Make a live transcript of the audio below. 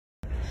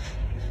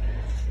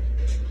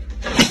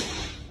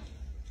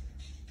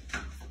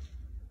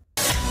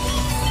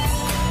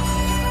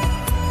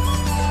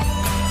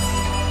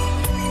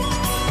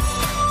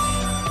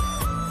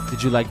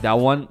Did you like that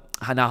one?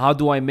 Now, how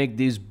do I make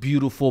these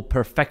beautiful,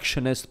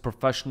 perfectionist,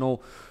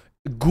 professional,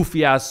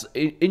 goofy ass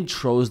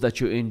intros that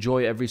you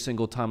enjoy every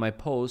single time I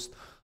post?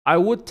 I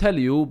would tell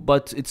you,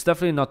 but it's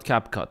definitely not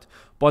CapCut.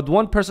 But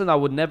one person I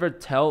would never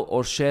tell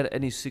or share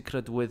any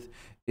secret with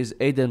is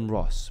Adin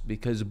Ross,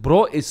 because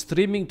bro is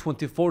streaming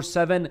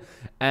 24/7,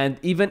 and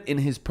even in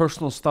his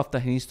personal stuff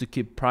that he needs to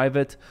keep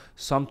private,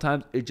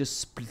 sometimes it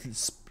just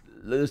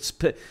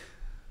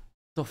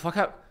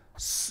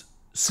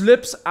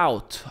slips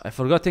out. I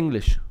forgot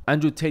English.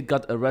 Andrew Tate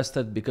got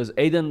arrested because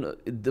Adin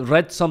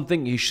read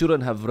something he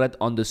shouldn't have read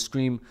on the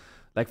stream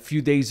like a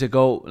few days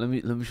ago. Let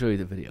me show you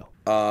the video.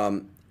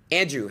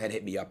 Andrew had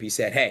hit me up. He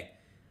said, "Hey,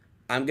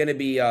 I'm gonna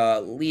be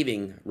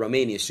leaving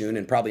Romania soon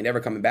and probably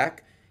never coming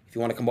back. If you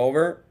want to come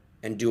over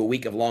and do a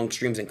week of long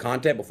streams and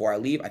content before I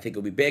leave, I think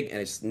it'll be big." And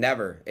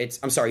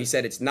I'm sorry, he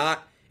said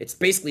it's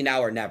basically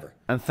now or never.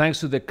 And thanks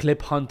to the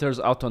clip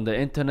hunters out on the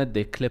internet,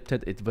 they clipped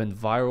it, it went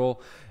viral,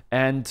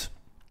 and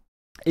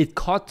it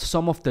caught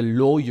some of the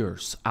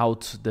lawyers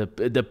out,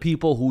 the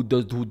people who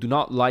do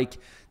not like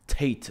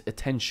Tate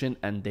attention,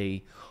 and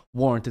they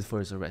warranted for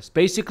his arrest.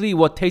 Basically,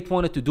 what Tate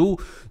wanted to do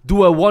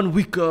a 1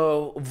 week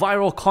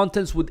viral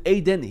contents with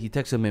Adin. He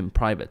texted him in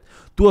private.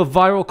 Do a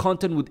viral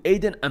content with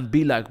Adin and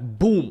be like,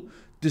 boom,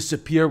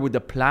 disappear with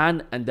the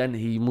plan, and then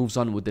he moves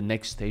on with the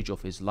next stage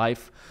of his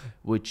life,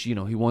 which, you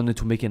know, he wanted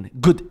to make a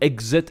good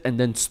exit and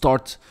then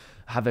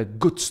have a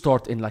good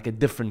start in like a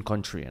different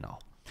country, you know.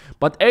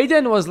 But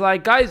Adin was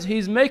like, guys,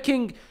 he's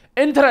making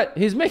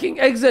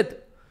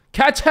exit.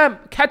 Catch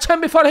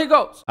him before he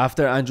goes.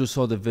 After Andrew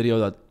saw the video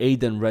that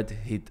Adin read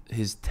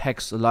his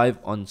text live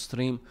on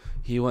stream,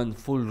 he went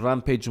full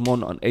rampage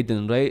mode on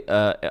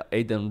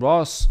Adin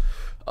Ross.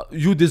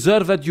 You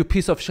deserve it, you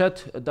piece of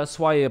shit. That's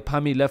why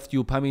Pammy left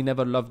you. Pammy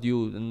never loved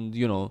you, and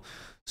you know,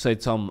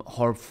 said some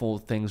hurtful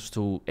things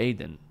to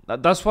Adin.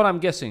 That's what I'm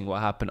guessing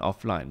what happened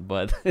offline.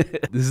 But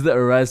this is the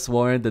arrest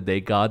warrant that they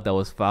got that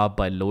was filed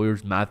by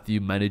lawyers Matthew,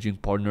 managing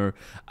partner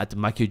at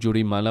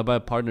Makijuri Malabar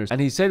Partners.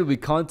 And he said, we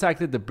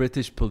contacted the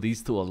British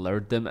police to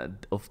alert them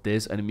of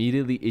this and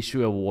immediately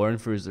issue a warrant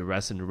for his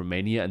arrest in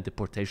Romania and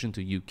deportation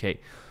to UK.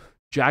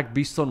 Jack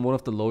Beeston, one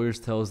of the lawyers,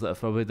 tells the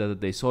authority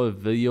that they saw a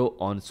video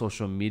on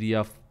social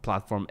media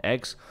platform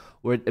X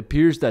where it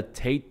appears that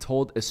Tate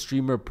told a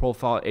streamer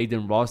profile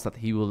Adin Ross that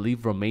he will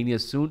leave Romania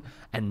soon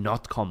and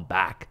not come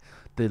back.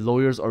 The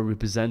lawyers are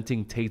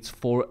representing Tate's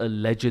 4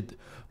 alleged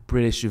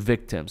British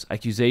victims.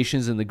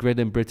 Accusations in the Great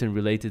Britain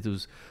related to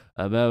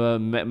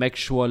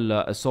sexual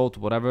assault,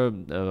 whatever,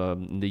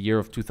 in the year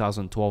of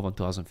 2012 and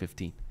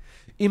 2015.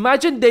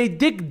 Imagine they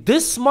dig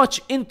this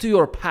much into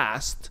your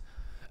past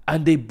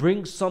and they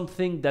bring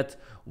something that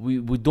we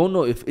don't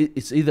know if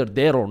it's either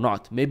there or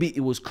not. Maybe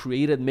it was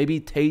created. Maybe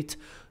Tate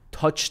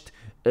touched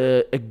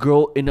a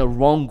girl in a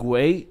wrong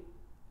way,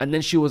 and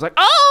then she was like,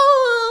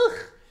 "Oh,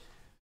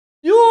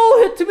 you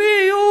hit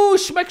me, you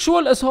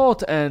sexual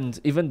assault." And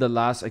even the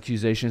last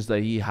accusations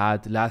that he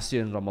had last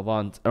year in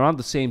Ramadan, around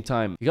the same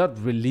time, he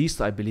got released,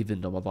 I believe,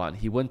 in Ramadan.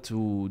 He went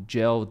to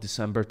jail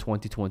December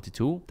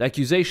 2022. The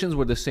accusations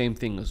were the same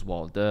thing as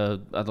well.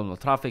 I don't know,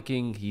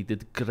 trafficking, he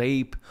did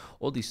rape,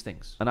 all these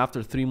things. And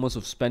after 3 months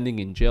of spending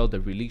in jail, they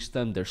released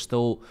them. There's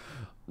still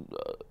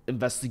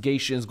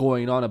investigations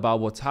going on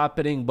about what's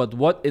happening, but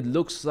what it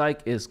looks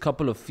like is a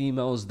couple of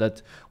females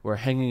that were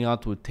hanging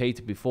out with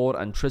Tate before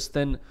and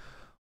Tristan,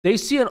 they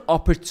see an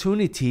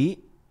opportunity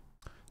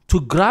to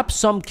grab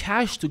some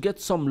cash to get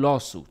some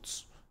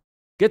lawsuits.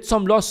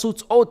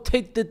 Oh,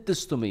 Tate did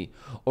this to me.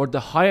 Or the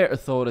higher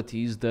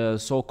authorities, the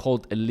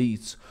so-called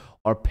elites,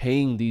 are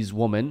paying these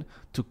women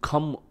to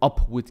come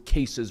up with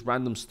cases,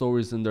 random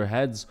stories in their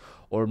heads.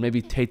 Or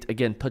maybe Tate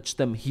again touched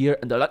them here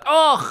and they're like,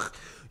 oh,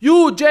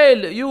 you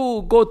jail,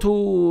 you go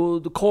to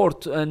the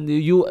court and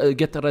you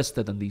get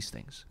arrested and these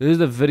things. This is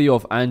the video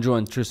of Andrew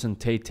and Tristan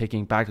Tate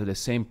taking back to the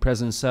same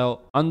prison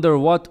cell. Under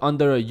what?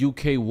 Under a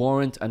UK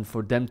warrant, and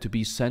for them to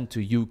be sent to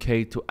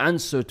UK to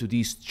answer to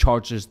these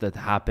charges that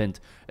happened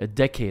a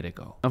decade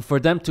ago. And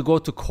for them to go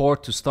to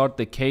court to start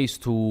the case,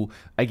 to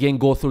again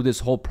go through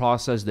this whole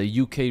process, the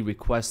UK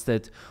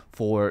requested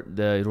for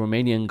the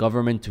Romanian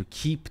government to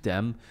keep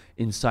them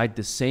inside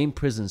the same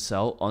prison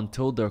cell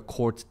until their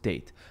court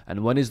date.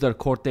 And when is their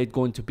court date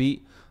going to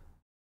be?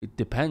 It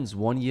depends.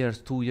 1 year,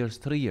 2 years,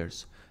 3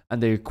 years.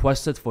 And they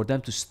requested for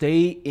them to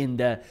stay in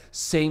the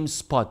same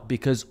spot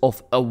because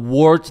of a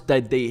word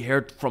that they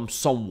heard from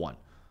someone.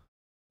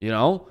 You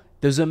know?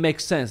 Doesn't make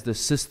sense. The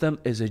system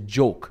is a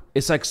joke.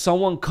 It's like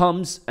someone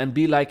comes and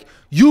be like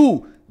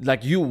you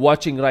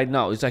watching right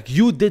now. It's like,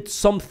 you did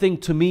something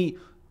to me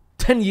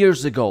 10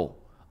 years ago.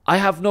 I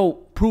have no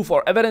proof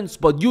or evidence,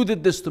 but you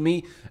did this to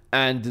me,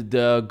 and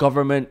the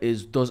government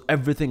does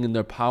everything in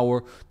their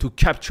power to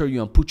capture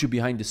you and put you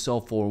behind the cell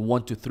for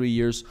 1 to 3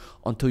 years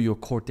until your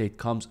court date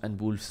comes,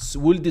 and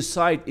will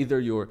decide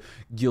either you're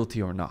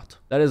guilty or not.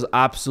 That is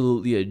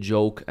absolutely a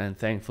joke, and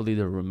thankfully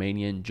the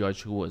Romanian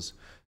judge who was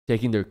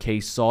taking their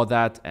case saw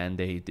that, and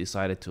they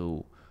decided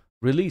to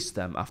released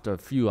them after a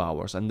few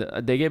hours, and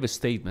they gave a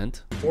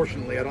statement.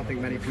 Fortunately, I don't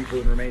think many people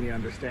in Romania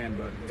understand,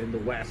 but in the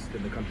West,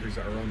 in the countries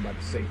that are owned by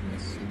the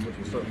Satanists, you move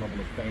to a certain level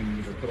of fame,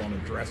 you either put on a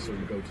dress or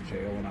you go to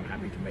jail, and I'm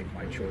happy to make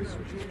my choice,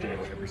 which is jail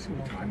every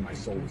single time. My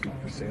soul is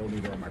not for sale,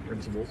 neither are my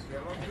principles.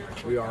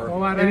 We are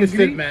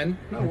innocent men.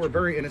 No, we're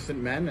very innocent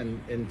men,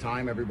 and in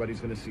time, everybody's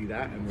going to see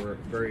that, and we're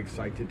very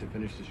excited to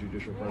finish this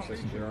judicial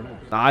process and clear our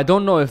names. I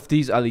don't know if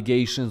these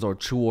allegations are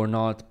true or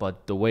not,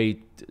 but the way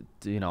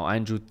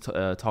Andrew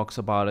talks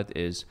about it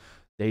is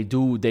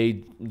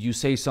you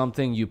say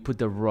something, you put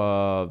the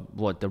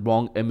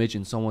wrong image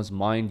in someone's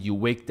mind, you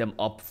wake them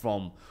up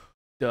from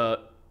the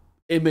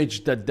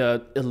image that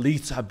the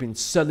elites have been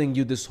selling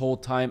you this whole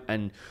time,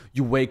 and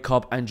you wake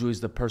up. Andrew is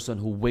the person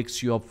who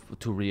wakes you up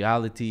to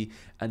reality,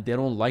 and they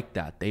don't like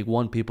that. They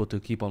want people to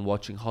keep on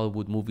watching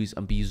Hollywood movies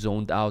and be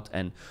zoned out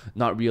and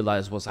not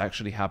realize what's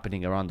actually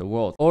happening around the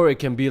world. Or it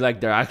can be like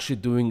they're actually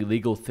doing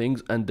illegal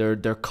things, and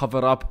their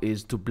cover up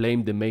is to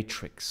blame the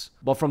Matrix.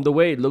 But from the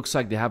way it looks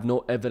like, they have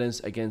no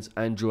evidence against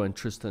Andrew and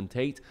Tristan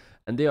Tate,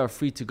 and they are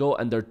free to go,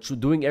 and they're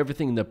doing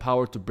everything in their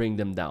power to bring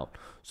them down.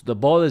 So the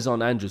ball is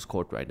on Andrew's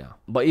court right now.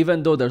 But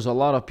even though there's a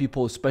lot of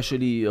people,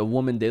 especially a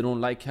woman, they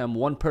don't like him,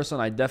 one person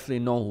I definitely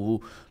know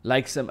who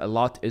likes him a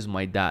lot is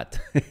my dad.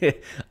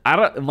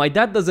 My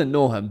dad doesn't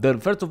know him.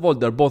 First of all,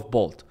 they're both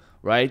bald,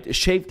 right?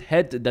 Shaved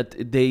head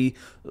that they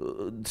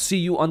see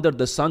you under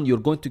the sun, you're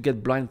going to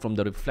get blind from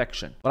the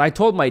reflection. But I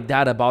told my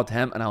dad about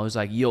him, and I was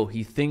like, yo,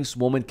 he thinks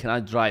women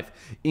cannot drive.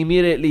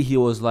 Immediately he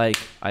was like,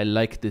 I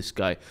like this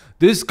guy.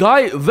 This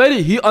guy,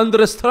 he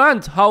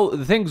understands how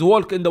things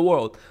work in the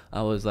world.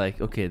 I was like,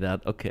 okay,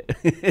 Dad, okay.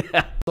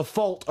 The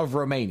fault of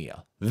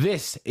Romania.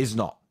 This is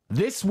not.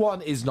 This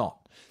one is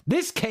not.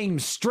 This came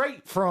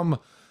straight from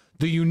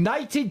the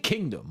United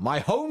Kingdom, my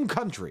home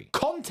country,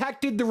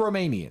 contacted the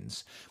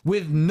Romanians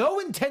with no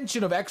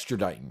intention of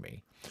extraditing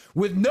me,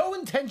 with no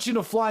intention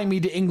of flying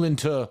me to England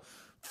to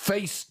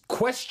face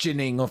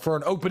questioning or for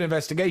an open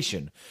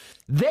investigation.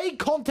 They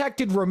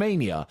contacted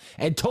Romania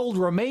and told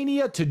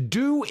Romania to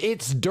do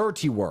its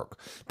dirty work.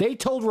 They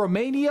told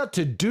Romania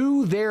to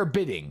do their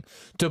bidding,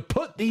 to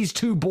put these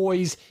two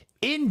boys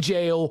in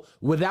jail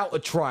without a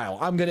trial.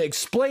 I'm going to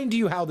explain to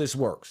you how this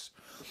works.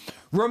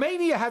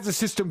 Romania has a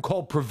system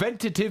called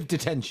preventative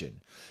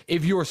detention.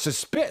 If you're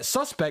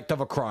suspect of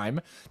a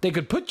crime, they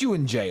could put you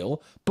in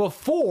jail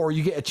before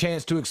you get a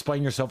chance to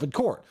explain yourself in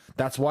court.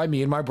 That's why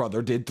me and my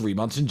brother did 3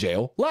 months in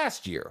jail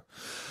last year.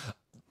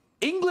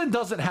 England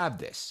doesn't have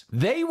this.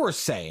 They were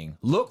saying,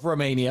 look,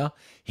 Romania,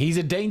 he's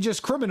a dangerous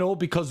criminal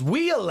because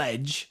we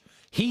allege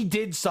he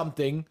did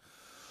something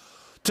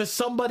to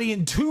somebody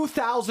in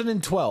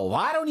 2012.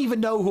 I don't even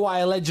know who I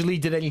allegedly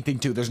did anything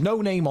to. There's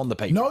no name on the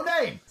paper. No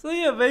name. So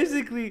yeah,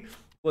 basically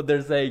what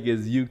they're saying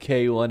is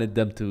UK wanted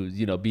them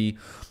to, be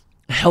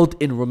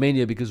held in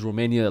Romania because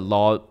Romania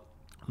law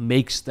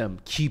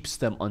keeps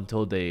them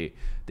until they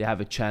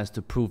have a chance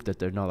to prove that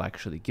they're not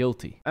actually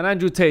guilty. And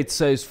Andrew Tate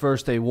says,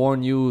 first they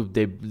warn you,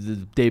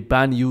 they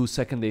ban you,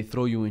 second they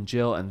throw you in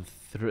jail, and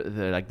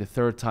like the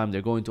third time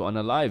they're going to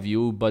unalive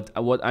you. But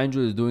what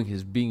Andrew is doing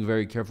is being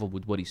very careful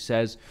with what he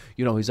says.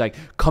 He's like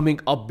coming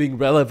up being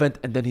relevant,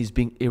 and then he's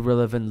being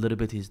irrelevant a little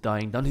bit, he's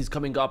dying, then he's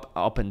coming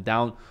up and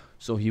down,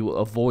 so he will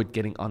avoid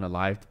getting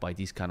unalived by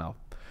these kind of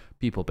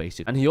people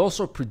basically. And he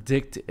also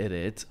predicted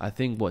it, I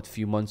think a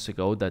few months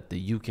ago, that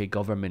the UK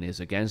government is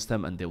against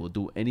him and they will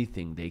do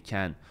anything they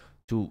can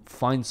to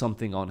find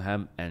something on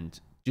him, and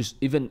just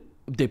even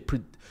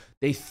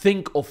they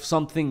think of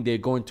something, they're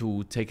going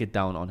to take it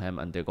down on him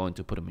and they're going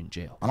to put him in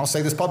jail. And I'll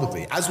say this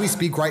publicly, as we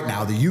speak right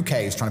now, the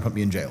UK is trying to put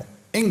me in jail.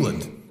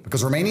 England,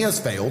 because Romania has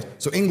failed,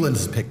 so England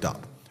has picked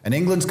up. And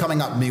England's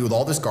coming at me with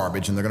all this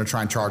garbage, and they're going to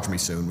try and charge me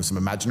soon with some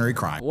imaginary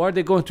crime. Why are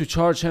they going to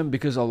charge him?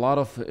 Because a lot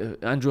of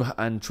Andrew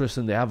and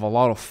Tristan, they have a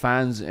lot of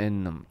fans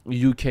in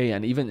UK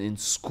and even in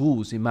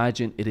schools.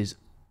 Imagine it is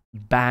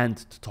banned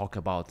to talk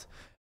about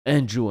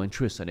Andrew and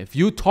Tristan. If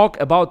you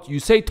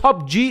say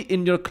top G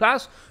in your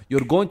class,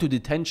 you're going to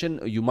detention.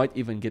 You might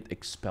even get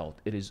expelled.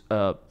 It is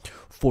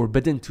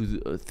forbidden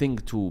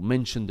to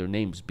mention their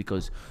names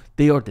because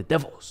they are the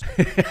devils.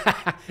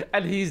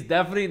 And he's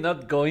definitely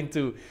not going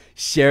to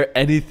share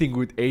anything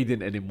with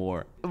Adin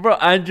anymore. Bro,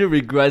 Andrew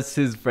regrets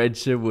his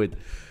friendship with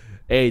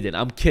Adin.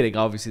 I'm kidding.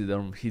 Obviously,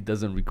 he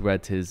doesn't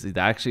regret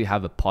they actually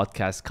have a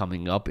podcast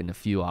coming up in a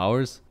few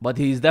hours. But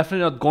he's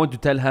definitely not going to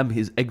tell him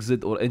his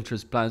exit or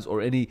interest plans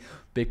or any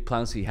big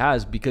plans he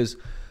has, because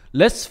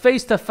let's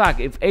face the fact,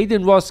 if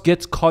Adin Ross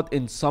gets caught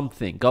in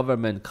something,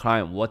 government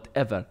crime,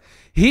 whatever,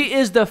 he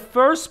is the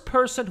first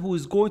person who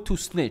is going to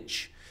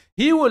snitch.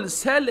 He will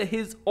sell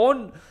his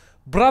own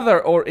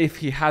brother, or if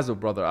he has a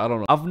brother, I don't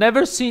know. I've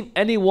never seen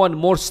anyone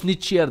more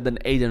snitchier than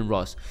Adin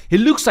Ross. He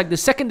looks like the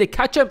second they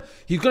catch him,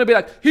 he's gonna be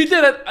like, he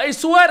did it, I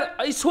swear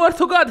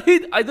to God,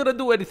 I didn't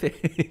do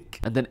anything.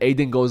 And then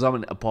Adin goes on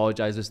and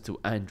apologizes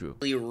to Andrew.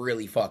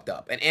 Really fucked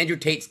up. And Andrew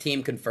Tate's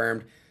team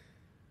confirmed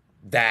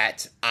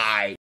that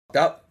I fucked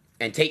up,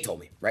 and Tate told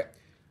me, right?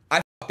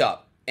 I fucked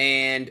up,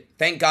 and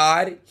thank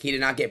God he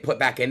did not get put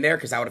back in there,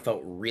 because I would have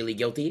felt really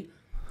guilty.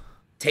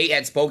 Tate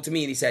had spoke to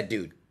me and he said,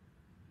 dude,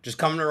 Just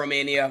come to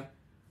Romania.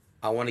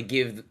 I want to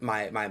give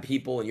my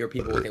people and your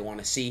people what they want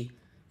to see.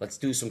 Let's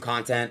do some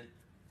content.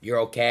 You're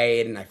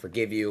okay, and I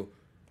forgive you.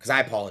 Because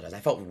I apologize. I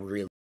felt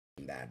really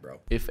bad, bro.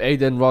 If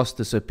Adin Ross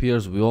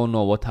disappears, we all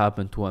know what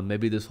happened to him.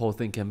 Maybe this whole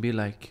thing can be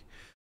like,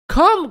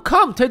 come.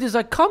 Tate is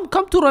like, come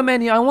to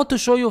Romania. I want to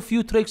show you a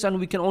few tricks, and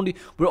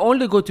we're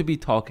only going to be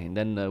talking.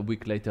 Then a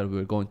week later,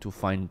 we're going to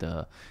find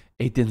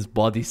Adin's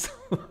bodies.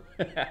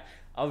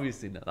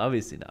 Obviously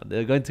not.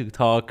 They're going to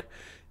talk,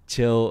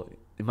 chill.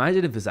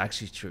 Imagine if it's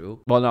actually true.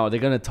 Well, no, they're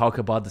going to talk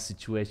about the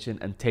situation,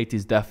 and Tate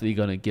is definitely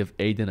going to give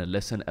Adin a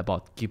lesson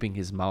about keeping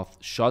his mouth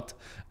shut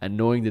and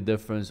knowing the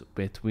difference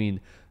between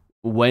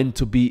when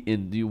to be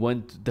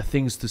the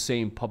things to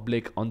say in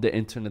public, on the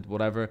internet,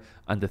 whatever,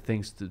 and the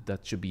things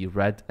that should be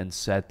read and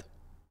said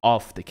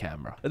off the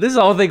camera. This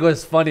whole thing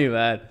was funny,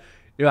 man.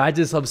 You know,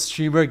 imagine some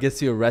streamer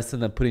gets you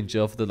arrested and put in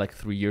jail for like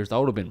 3 years. That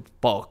would have been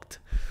fucked.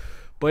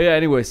 But yeah,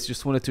 anyways,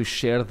 just wanted to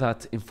share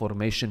that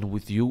information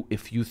with you.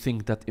 If you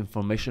think that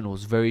information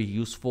was very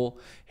useful,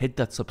 hit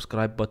that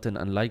subscribe button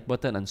and like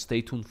button, and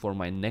stay tuned for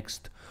my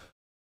next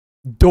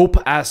dope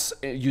ass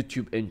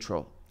YouTube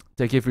intro.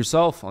 Take care of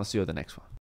yourself. I'll see you at the next one.